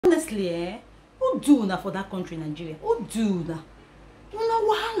honestly, who do now for that country, Nigeria? Who do now? You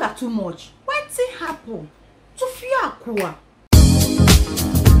know, wahala too much. Why it happen? To fear Akua.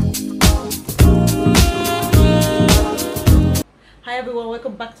 Hi everyone,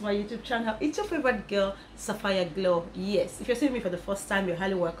 welcome back to my YouTube channel. It's your favorite girl, Sapphire Glow. Yes, if you're seeing me for the first time, you're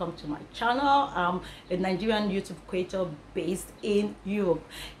highly welcome to my channel. I'm a Nigerian YouTube creator based in Europe.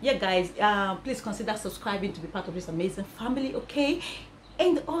 Yeah guys, please consider subscribing to be part of this amazing family, okay?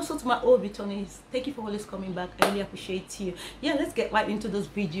 And also to my old returnees, thank you for always coming back. I really appreciate you. Yeah, let's get right into this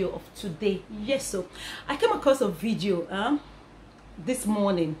video of today. Yes, so I came across a video this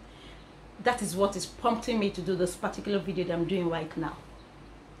morning. That is what is prompting me to do this particular video that I'm doing right now.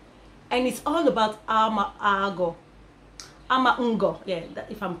 And it's all about Ama Ungo. Yeah,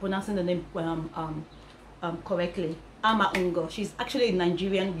 if I'm pronouncing the name correctly. Ama Ungo. She's actually a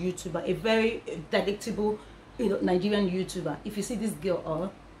Nigerian YouTuber, a very delectable, Nigerian YouTuber. If you see this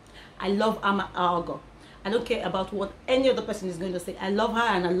girl, I love Ama Ungo. I don't care about what any other person is going to say. I love her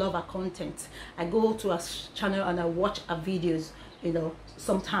and I love her content. I go to her channel and I watch her videos,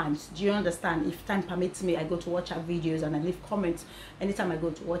 sometimes. Do you understand? If time permits me, I go to watch her videos and I leave comments anytime I go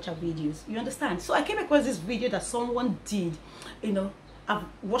to watch her videos. You understand? So I came across this video that someone did. I've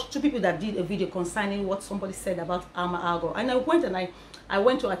watched two people that did a video concerning what somebody said about Ama Ungo. And I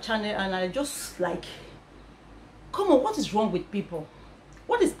went to her channel and I just like, come on, what is wrong with people?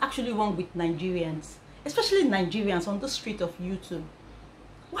 What is actually wrong with Nigerians? Especially Nigerians on the street of YouTube.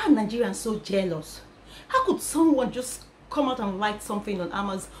 Why are Nigerians so jealous? How could someone just come out and write something on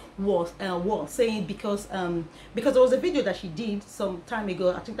Ama's wall saying because there was a video that she did some time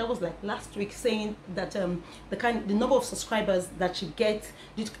ago, I think that was like last week, saying that the number of subscribers that she gets,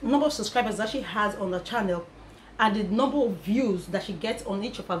 the number of subscribers that she has on the channel and the number of views that she gets on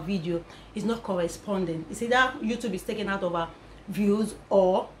each of her videos is not corresponding. You see that YouTube is taken out of her views,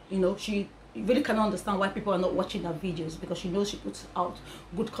 or she really cannot understand why people are not watching her videos, because she knows she puts out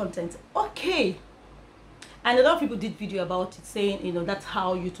good content. Okay. And a lot of people did video about it, saying, that's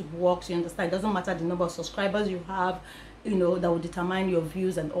how YouTube works. You understand? It doesn't matter the number of subscribers you have, that will determine your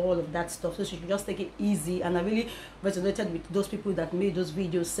views and all of that stuff. So she should just take it easy. And I really resonated with those people that made those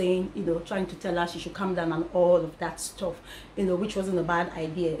videos saying, trying to tell her she should calm down and all of that stuff, which wasn't a bad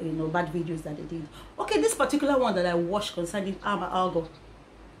idea, bad videos that they did. Okay, this particular one that I watched concerning Ama Ungo,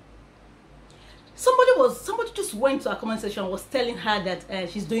 somebody just went to her comment section and was telling her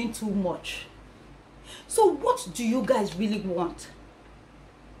that she's doing too much. So what do you guys really want?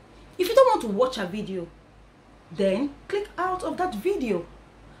 If you don't want to watch a video, then click out of that video.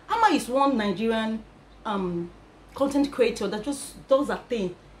 Ama is one Nigerian content creator that just does her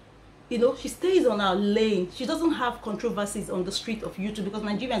thing. She stays on her lane. She doesn't have controversies on the street of YouTube, because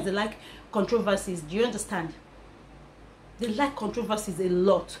Nigerians, they like controversies. Do you understand? They like controversies a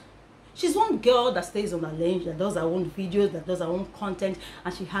lot. She's one girl that stays on her lane, that does her own videos, that does her own content,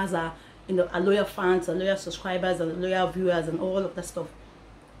 and she has a loyal fans, a loyal subscribers, a loyal viewers, and all of that stuff.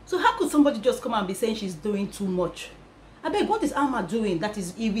 So how could somebody just come and be saying she's doing too much? I beg, what is Ama doing that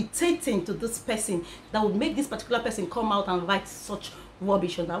is irritating to this person, that would make this particular person come out and write such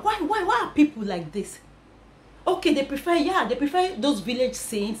rubbish on that? Why are people like this? Okay, they prefer those village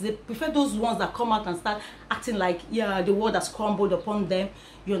saints. They prefer those ones that come out and start acting like, the world has crumbled upon them.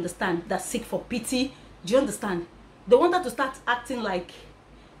 You understand? That seek for pity. Do you understand? They want her to start acting like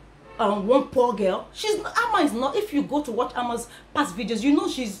one poor girl. Ama is not. If you go to watch Ama's past videos,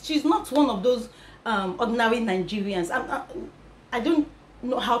 she's not one of those ordinary Nigerians. I don't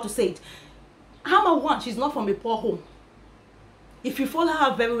know how to say it. Ama, she's not from a poor home. If you follow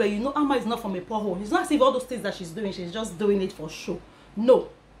her very well, Ama is not from a poor home. It's not as if all those things that she's doing, she's just doing it for show. No.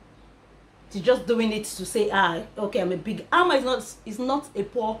 She's just doing it to say, okay, I'm a big... Ama is not a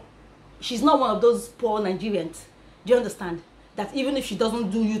poor... She's not one of those poor Nigerians. Do you understand? That even if she doesn't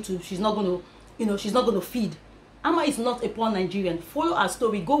do YouTube, she's not going to, she's not going to feed. Ama is not a poor Nigerian. Follow her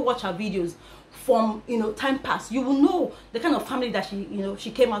story. Go watch her videos from, time past. You will know the kind of family that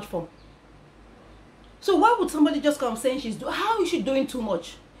she came out from. So why would somebody just come saying how is she doing too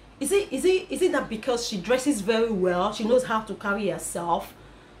much? Is it that because she dresses very well, she knows how to carry herself,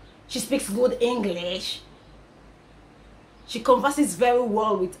 she speaks good English, she converses very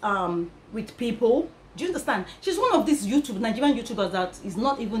well with people? Do you understand? She's one of these Nigerian YouTubers that is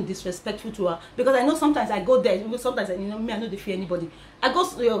not even disrespectful to her. Because I know sometimes I go there, sometimes me, I know they fear anybody. I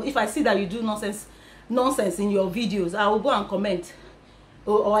go, if I see that you do nonsense in your videos, I will go and comment.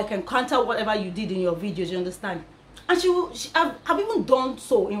 Or I can counter whatever you did in your videos, you understand? And I've even done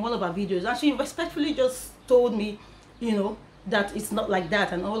so in one of her videos, and she respectfully just told me, that it's not like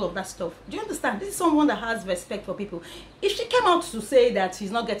that and all of that stuff. Do you understand? This is someone that has respect for people. If she came out to say that she's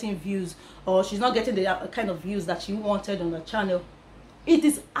not getting views, or she's not getting the kind of views that she wanted on the channel, it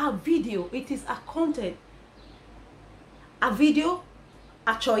is a video, it is a content. A video,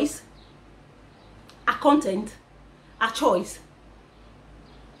 a choice, a content, a choice.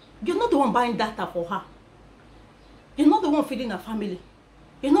 You're not the one buying data for her. You're not the one feeding her family.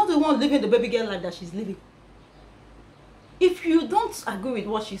 You're not the one living the baby girl life that she's living. If you don't agree with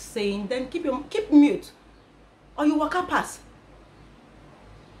what she's saying, then keep mute, or you walk up past.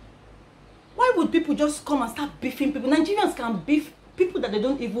 Why would people just come and start beefing people? Nigerians can beef people that they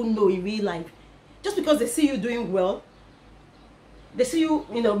don't even know in real life, just because they see you doing well. They see you,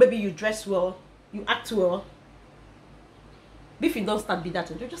 maybe you dress well, you act well. Beefing don't start be that.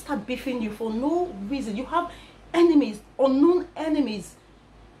 They just start beefing you for no reason. You have enemies, unknown enemies,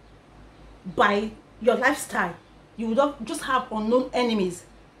 by your lifestyle. You would just have unknown enemies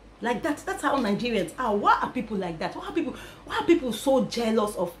like that. That's how Nigerians are. Why are people like that? Why are people so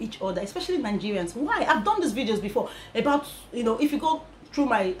jealous of each other, especially Nigerians? Why? I've done these videos before about, if you go through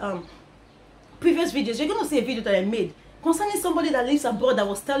my previous videos, you're going to see a video that I made concerning somebody that lives abroad that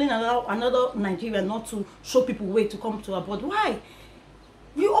was telling another Nigerian not to show people way to come to abroad. Why?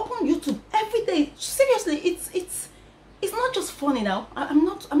 You open YouTube every day. Seriously, it's not just funny now. I'm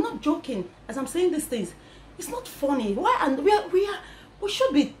not joking as I'm saying these things. It's not funny. Why? And we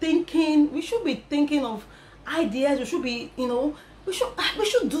should be thinking. We should be thinking of ideas. We should be, we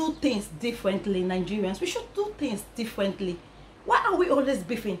should do things differently. Nigerians, we should do things differently. Why are we always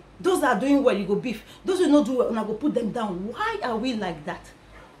beefing? Those that are doing well, you go beef. Those who not do well, I go put them down. Why are we like that?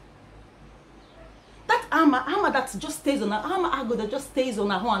 That Ama that just stays on her, Ama Ago that just stays on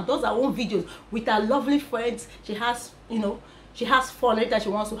her own and does her own videos with her lovely friends. She has, she has fun. Every time she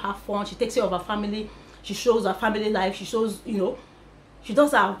wants to have fun, she takes care of her family. She shows her family life. She shows, she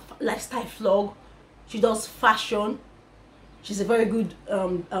does her lifestyle vlog. She does fashion. She's a very good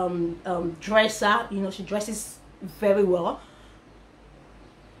dresser. She dresses very well.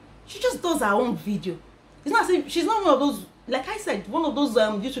 She just does her own video. It's not saying she's not one of those, like I said, one of those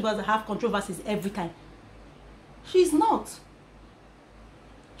YouTubers that have controversies every time. She's not.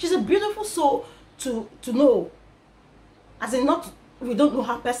 She's a beautiful soul to know. As in, not, we don't know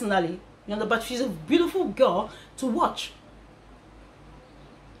her personally, but she's a beautiful girl to watch.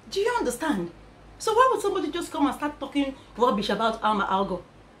 Do you understand? So why would somebody just come and start talking rubbish about Ama Algo?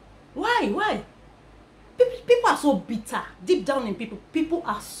 Why? People are so bitter. Deep down in people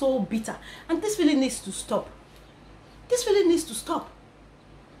are so bitter. And this really needs to stop. This really needs to stop.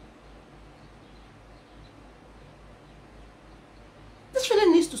 This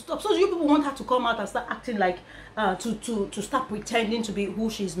really needs to stop. So you people want her to come out and start acting like, to start pretending to be who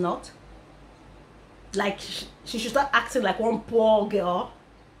she's not? Like she should start acting like one poor girl?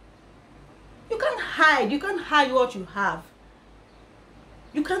 You can't hide what you have.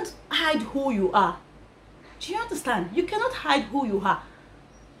 You can't hide who you are. Do you understand? You cannot hide who you are.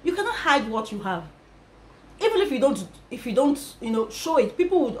 You cannot hide what you have. Even if you don't, show it,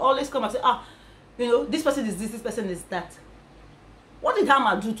 people would always come and say, this person is this person is that. What did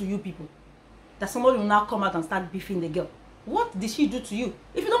Ama do to you people? That somebody will now come out and start beefing the girl. What did she do to you?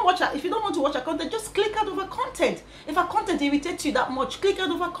 If you don't want to watch her content, just click out of her content. If her content irritates you that much, click out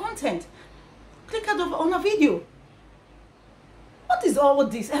of her content. Click out of on a video. What is all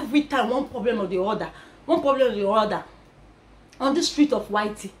this? Every time one problem or the other. One problem or the other. On the street of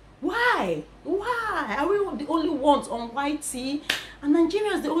Whitey. Why? Are we the only ones on Whitey? And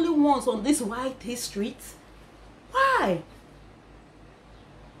Nigerians the only ones on this Whitey street? Why?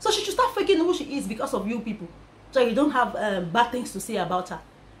 So she should start faking who she is because of you people. So you don't have bad things to say about her.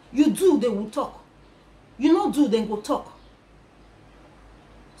 You do, they will talk. You not do, they go talk.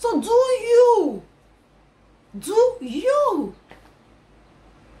 So do you. Do you.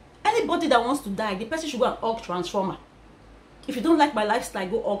 Anybody that wants to die, the person should go and hug Transformer. If you don't like my lifestyle,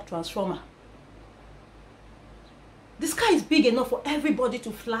 go hug Transformer. The sky is big enough for everybody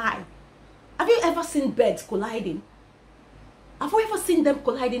to fly. Have you ever seen birds colliding? Have you ever seen them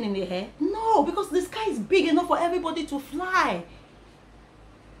colliding in the air? No, because the sky is big enough for everybody to fly.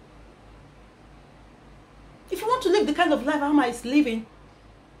 If you want to live the kind of life Ama is living,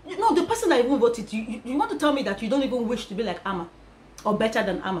 the person that even voted, you want to tell me that you don't even wish to be like Ama or better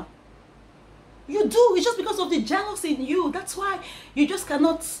than Ama? You do. It's just because of the jealousy in you. That's why you just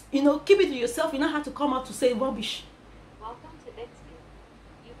cannot, keep it to yourself. You don't have to come out to say rubbish. Welcome to Bixby.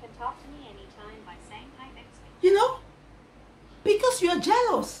 You can talk to me anytime by saying hi, Bixby. Because you are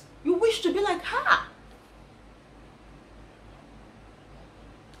jealous. You wish to be like her.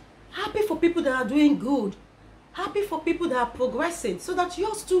 Happy for people that are doing good. Happy for people that are progressing, so that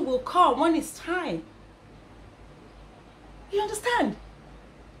yours too will come when it's time. You understand?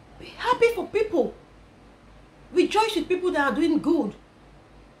 Be happy for people. Rejoice with people that are doing good,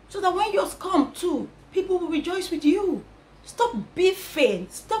 so that when yours come too, people will rejoice with you. Stop beefing.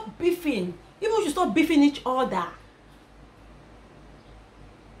 Stop beefing. People should stop beefing each other.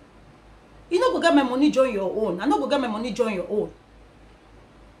 You no go get my money, join your own. I no go get my money, join your own.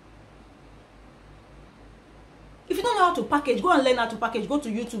 If you don't know how to package, go and learn how to package. Go to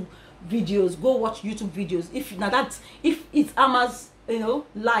YouTube videos. Go watch YouTube videos. If it's Ama's,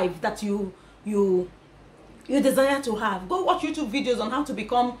 life that you desire to have, go watch YouTube videos on how to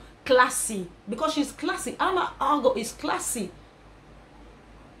become classy, because she's classy. Ama Algo is classy.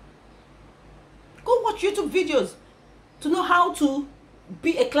 Go watch YouTube videos to know how to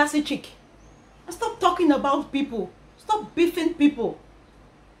be a classy chick. And stop talking about people. Stop beefing people.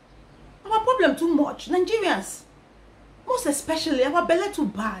 Our problem too much. Nigerians, most especially, our belly too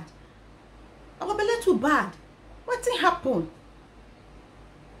bad. Our belly too bad. What thing happen?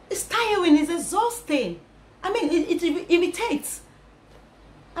 It's tiring. It's exhausting. I mean, it irritates.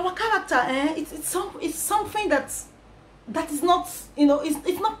 Our character, it's something that is not,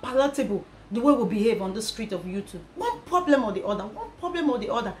 it's not palatable the way we behave on the street of YouTube. One problem or the other. One problem or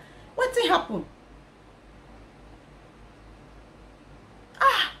the other. What thing happen?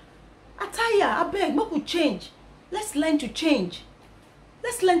 Attire, I beg, make we change. Let's learn to change.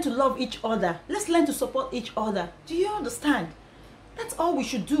 Let's learn to love each other. Let's learn to support each other. Do you understand? That's all we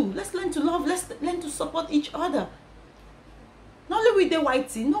should do. Let's learn to love. Let's learn to support each other. Not only with the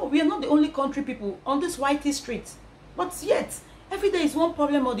whitey. No, we are not the only country people on this whitey street. But yet, every day is one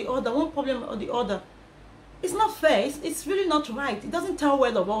problem or the other. One problem or the other. It's not fair. It's really not right. It doesn't tell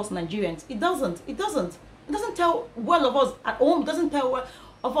well of us Nigerians. It doesn't. It doesn't. It doesn't tell well of us at home. It doesn't tell well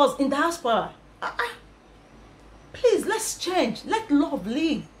of us in diaspora. Please, let's change. Let love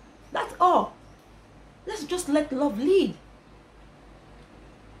lead. That's all. Let's just let love lead.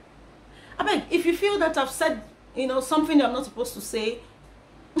 I beg, if you feel that I've said, something that I'm not supposed to say,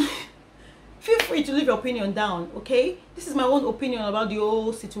 feel free to leave your opinion down, okay? This is my own opinion about the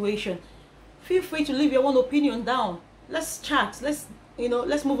whole situation. Feel free to leave your own opinion down. Let's chat. Let's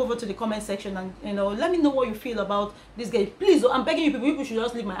move over to the comment section and, let me know what you feel about this guy. Please, I'm begging you people should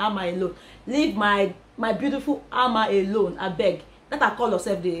just leave my Ama alone. Leave my beautiful Ama alone. I beg. That I call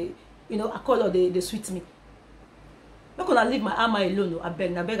yourself I call her the sweet me. You're gonna leave my Ama alone. I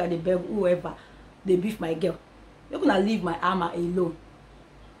beg, I beg whoever they beef my girl. You're gonna leave my Ama alone.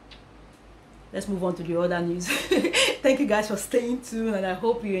 Let's move on to the other news. Thank you guys for staying tuned, and I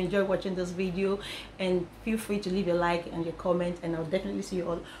hope you enjoy watching this video. And feel free to leave your like and your comment, and I'll definitely see you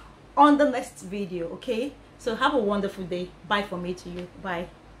all on the next video. Okay, so have a wonderful day. Bye from me to you. Bye.